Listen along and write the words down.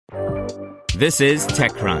This is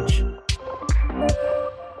TechCrunch.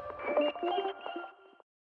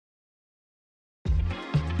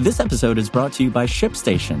 This episode is brought to you by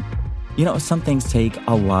ShipStation. You know, some things take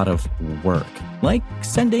a lot of work, like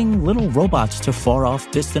sending little robots to far-off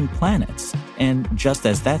distant planets. And just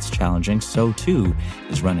as that's challenging, so too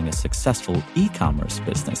is running a successful e-commerce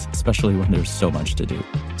business, especially when there's so much to do.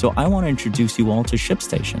 So I want to introduce you all to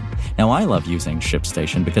ShipStation. Now, I love using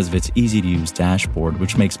ShipStation because of its easy-to-use dashboard,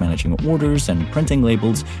 which makes managing orders and printing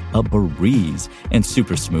labels a breeze and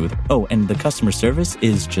super smooth. Oh, and the customer service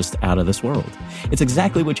is just out of this world. It's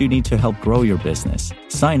exactly what you need to help grow your business.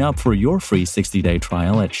 Sign up for your free 60-day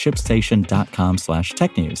trial at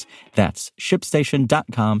shipstation.com/technews. That's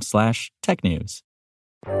shipstation.com/technews.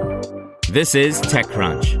 This is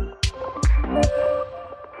TechCrunch.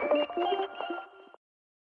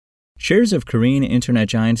 Shares of Korean internet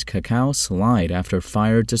giant Kakao slide after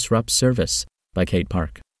fire disrupts service, by Kate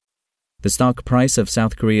Park. The stock price of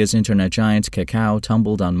South Korea's internet giant Kakao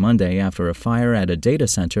tumbled on Monday after a fire at a data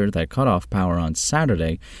center that cut off power on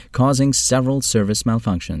Saturday, causing several service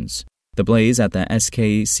malfunctions. The blaze at the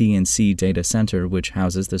SK-CNC data center, which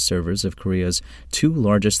houses the servers of Korea's two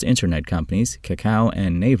largest internet companies, Kakao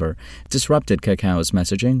and Naver, disrupted Kakao's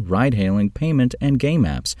messaging, ride-hailing, payment, and game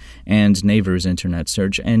apps, and Naver's internet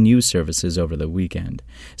search and news services over the weekend.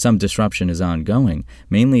 Some disruption is ongoing,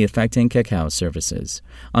 mainly affecting Kakao services.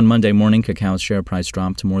 On Monday morning, Kakao's share price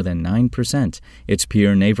dropped to more than 9%. Its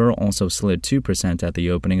peer Naver also slid 2% at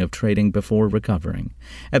the opening of trading before recovering.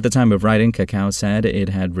 At the time of writing, Kakao said it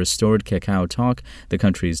had restored Kakao Talk, the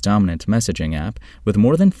country's dominant messaging app, with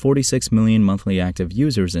more than 46 million monthly active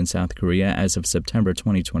users in South Korea as of September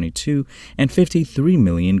 2022 and 53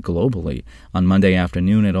 million globally. On Monday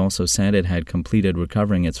afternoon, it also said it had completed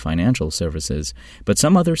recovering its financial services, but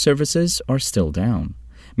some other services are still down.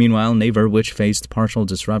 Meanwhile, Naver, which faced partial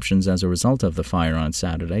disruptions as a result of the fire on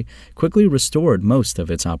Saturday, quickly restored most of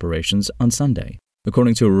its operations on Sunday.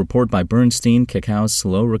 According to a report by Bernstein, Kakao's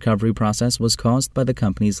slow recovery process was caused by the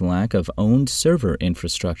company's lack of owned server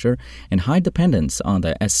infrastructure and high dependence on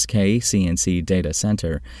the SK-CNC data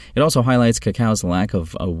center. It also highlights Kakao's lack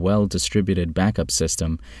of a well-distributed backup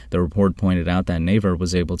system. The report pointed out that Naver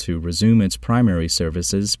was able to resume its primary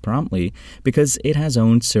services promptly because it has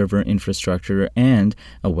owned server infrastructure and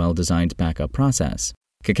a well-designed backup process.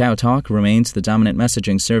 Kakao Talk remains the dominant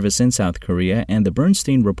messaging service in South Korea, and the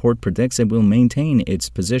Bernstein report predicts it will maintain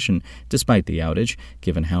its position despite the outage,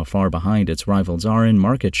 given how far behind its rivals are in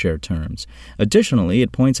market share terms. Additionally,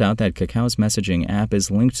 it points out that Kakao's messaging app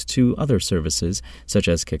is linked to other services, such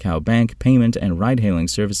as Kakao Bank, payment, and ride-hailing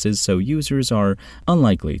services, so users are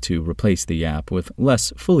unlikely to replace the app with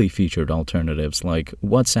less fully featured alternatives like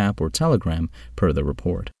WhatsApp or Telegram, per the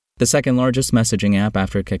report. The second largest messaging app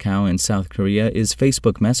after Kakao in South Korea is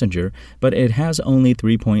Facebook Messenger, but it has only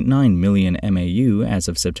 3.9 million MAU as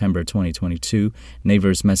of September 2022.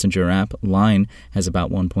 Naver's messenger app, Line, has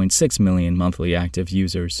about 1.6 million monthly active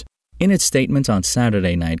users. In its statement on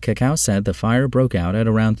Saturday night, Kakao said the fire broke out at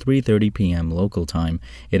around 3:30 p.m. local time.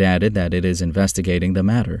 It added that it is investigating the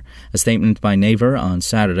matter. A statement by Naver on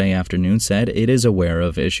Saturday afternoon said it is aware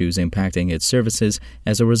of issues impacting its services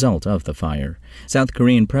as a result of the fire. South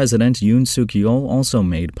Korean President Yoon Suk-yeol also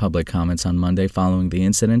made public comments on Monday following the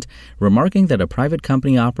incident, remarking that a private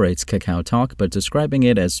company operates Kakao Talk but describing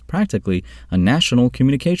it as practically a national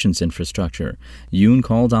communications infrastructure. Yoon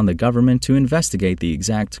called on the government to investigate the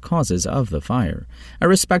exact causes of the fire. I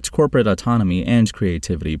respect corporate autonomy and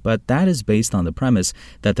creativity, but that is based on the premise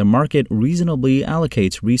that the market reasonably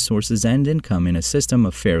allocates resources and income in a system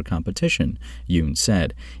of fair competition, Yoon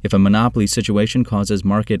said. If a monopoly situation causes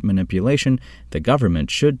market manipulation, the government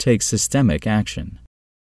should take systemic action.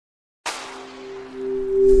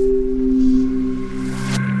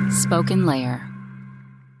 Spoken Layer.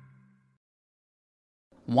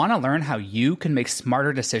 Want to learn how you can make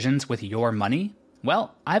smarter decisions with your money?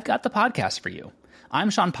 Well, I've got the podcast for you.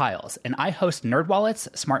 I'm Sean Piles, and I host NerdWallet's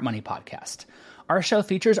Smart Money Podcast. Our show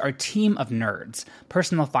features our team of nerds,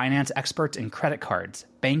 personal finance experts in credit cards,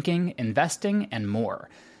 banking, investing, and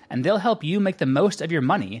more. And they'll help you make the most of your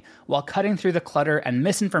money while cutting through the clutter and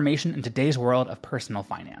misinformation in today's world of personal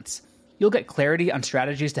finance. You'll get clarity on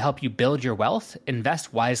strategies to help you build your wealth,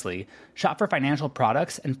 invest wisely, shop for financial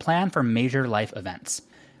products, and plan for major life events.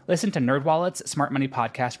 Listen to NerdWallet's Smart Money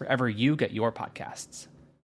Podcast wherever you get your podcasts.